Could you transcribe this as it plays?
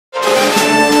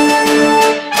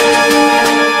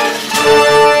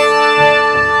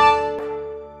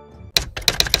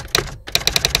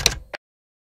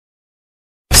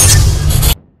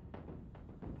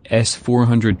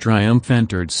S400 TRIUMF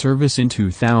entered service in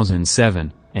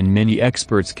 2007, and many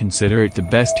experts consider it the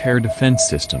best air defense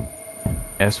system.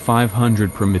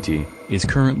 S500 PROMETEY is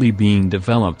currently being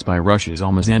developed by Russia's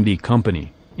ALMAZ-ANTEY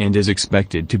company, and is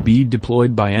expected to be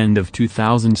deployed by end of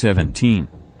 2017.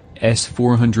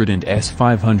 S400 and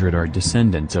S500 are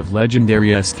descendants of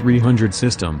legendary S300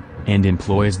 system, and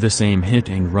employs the same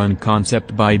hit-and-run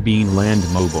concept by being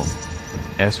land-mobile.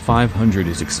 S500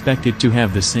 is expected to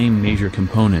have the same major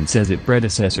components as its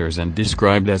predecessors and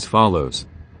described as follows.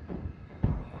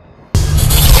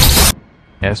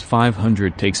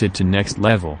 S500 takes it to next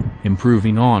level,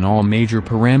 improving on all major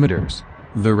parameters.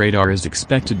 The radar is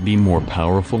expected to be more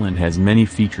powerful and has many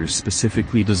features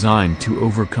specifically designed to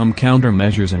overcome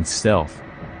countermeasures and stealth.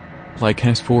 Like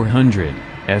S400,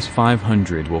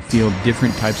 S500 will field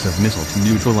different types of missile to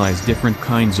neutralize different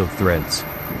kinds of threats.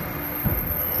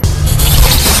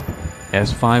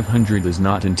 S500 is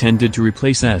not intended to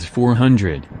replace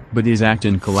S400, but is act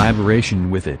in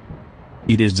collaboration with it.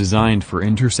 It is designed for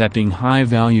intercepting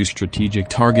high-value strategic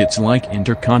targets like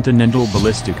intercontinental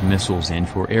ballistic missiles and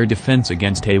for air defense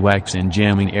against AWACS and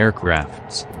jamming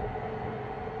aircrafts.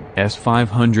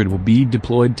 S500 will be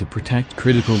deployed to protect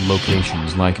critical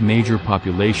locations like major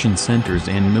population centers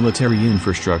and military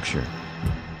infrastructure.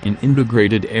 In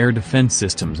integrated air defense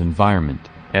systems environment,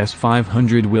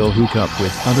 S500 will hook up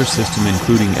with other systems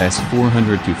including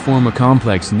S400 to form a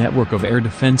complex network of air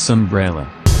defense umbrella.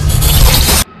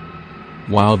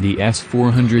 While the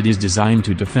S400 is designed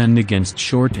to defend against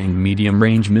short and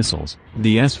medium-range missiles,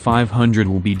 the S500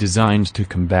 will be designed to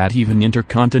combat even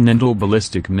intercontinental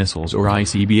ballistic missiles or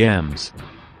ICBMs.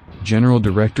 General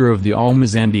Director of the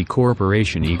ALMAZ-ANTEY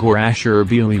Corporation Igor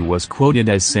Asherbili was quoted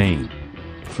as saying,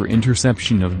 "For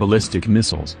interception of ballistic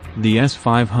missiles, the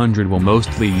S500 will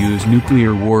mostly use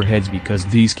nuclear warheads because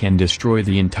these can destroy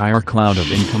the entire cloud of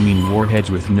incoming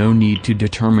warheads with no need to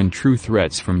determine true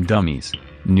threats from dummies."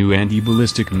 New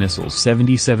anti-ballistic missiles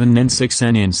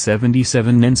 77N6N and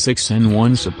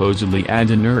 77N6N1 supposedly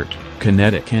add inert,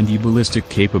 kinetic anti-ballistic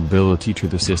capability to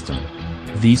the system.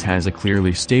 These has a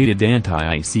clearly stated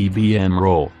anti-ICBM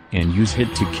role, and use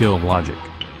hit-to-kill logic.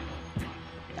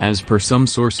 As per some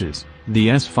sources, the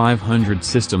S500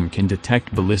 system can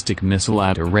detect ballistic missile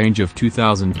at a range of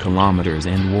 2,000 kilometers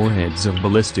and warheads of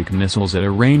ballistic missiles at a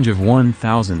range of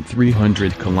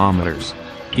 1,300 kilometers.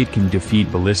 It can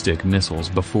defeat ballistic missiles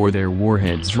before their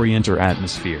warheads re-enter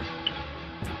atmosphere.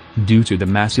 Due to the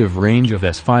massive range of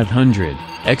S500,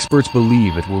 experts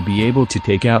believe it will be able to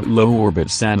take out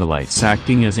low-orbit satellites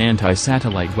acting as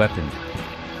anti-satellite weapon.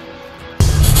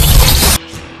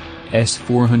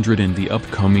 S400 and the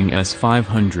upcoming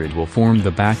S500 will form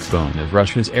the backbone of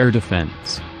Russia's air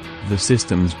defense. The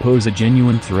systems pose a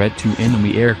genuine threat to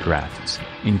enemy aircrafts,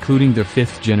 including the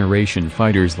fifth-generation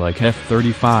fighters like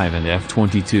F-35 and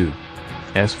F-22.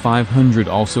 S500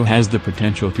 also has the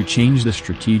potential to change the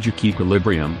strategic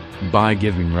equilibrium, by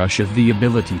giving Russia the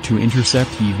ability to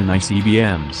intercept even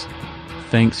ICBMs.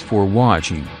 Thanks for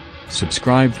watching.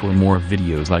 Subscribe for more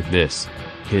videos like this.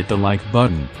 Hit the like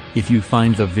button, if you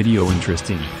find the video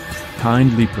interesting.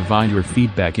 Kindly provide your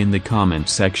feedback in the comment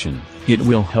section, it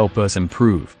will help us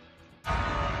improve.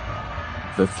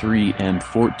 The TRIUMF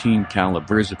 14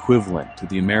 caliber is equivalent to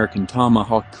the American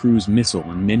Tomahawk cruise missile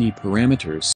in many parameters.